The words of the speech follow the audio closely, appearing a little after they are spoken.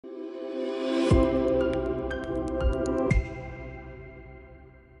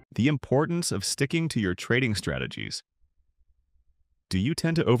The importance of sticking to your trading strategies. Do you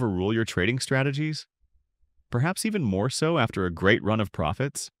tend to overrule your trading strategies? Perhaps even more so after a great run of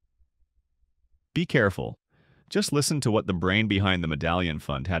profits? Be careful. Just listen to what the brain behind the Medallion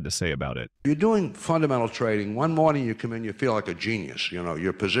Fund had to say about it. You're doing fundamental trading. One morning you come in, you feel like a genius. You know,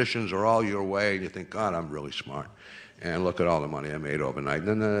 your positions are all your way, and you think, God, I'm really smart. And look at all the money I made overnight. And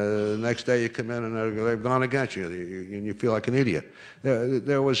then the next day you come in and they've gone against you, and you feel like an idiot.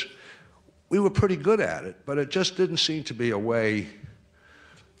 We were pretty good at it, but it just didn't seem to be a way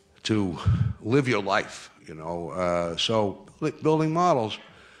to live your life, you know. So building models,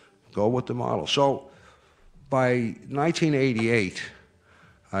 go with the model. So by 1988,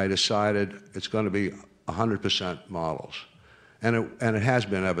 I decided it's going to be 100% models. And it has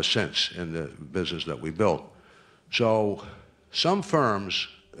been ever since in the business that we built. So some firms,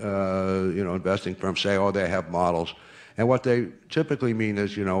 investing firms say, oh, they have models. And what they typically mean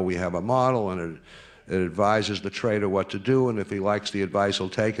is, you know, we have a model and it advises the trader what to do, and if he likes the advice, he'll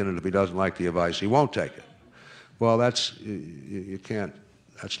take it, and if he doesn't like the advice, he won't take it. Well, that's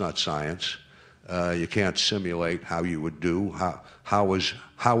not science. You can't simulate how you would do. How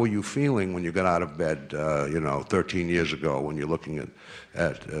were you feeling when you got out of bed, 13 years ago when you're looking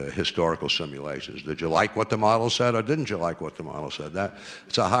at historical simulations? Did you like what the model said, or didn't you like what the model said?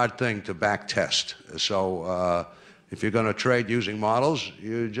 It's a hard thing to back test. So if you're going to trade using models,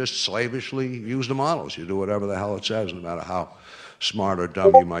 you just slavishly use the models. You do whatever the hell it says, no matter how smart or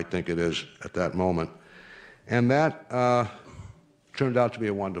dumb you might think it is at that moment. And that turned out to be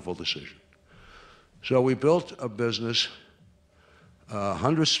a wonderful decision. So we built a business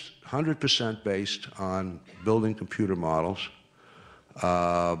 100% based on building computer models,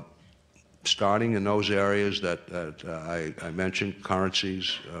 starting in those areas that I mentioned,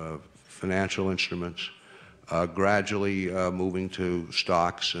 currencies, financial instruments, gradually moving to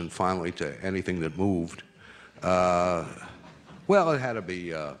stocks, and finally to anything that moved. Well, it had to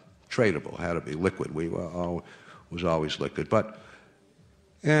be tradable, it had to be liquid. Was always liquid.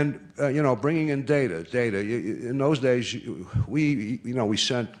 Bringing in data. In those days, we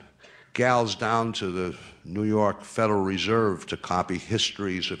sent gals down to the New York Federal Reserve to copy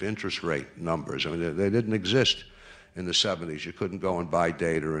histories of interest rate numbers. I mean, they didn't exist in the 70s. You couldn't go and buy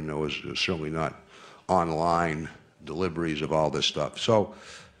data, and there was certainly not online deliveries of all this stuff. So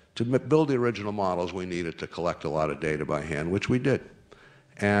to build the original models, we needed to collect a lot of data by hand, which we did.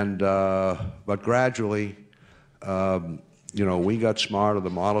 But gradually, we got smarter, the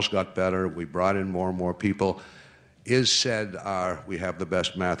models got better, we brought in more and more people. We have the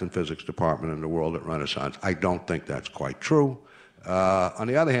best math and physics department in the world at Renaissance. I don't think that's quite true. On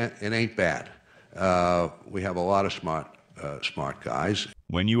the other hand, it ain't bad. We have a lot of smart guys.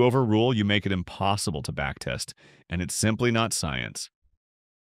 When you overrule, you make it impossible to backtest, and it's simply not science.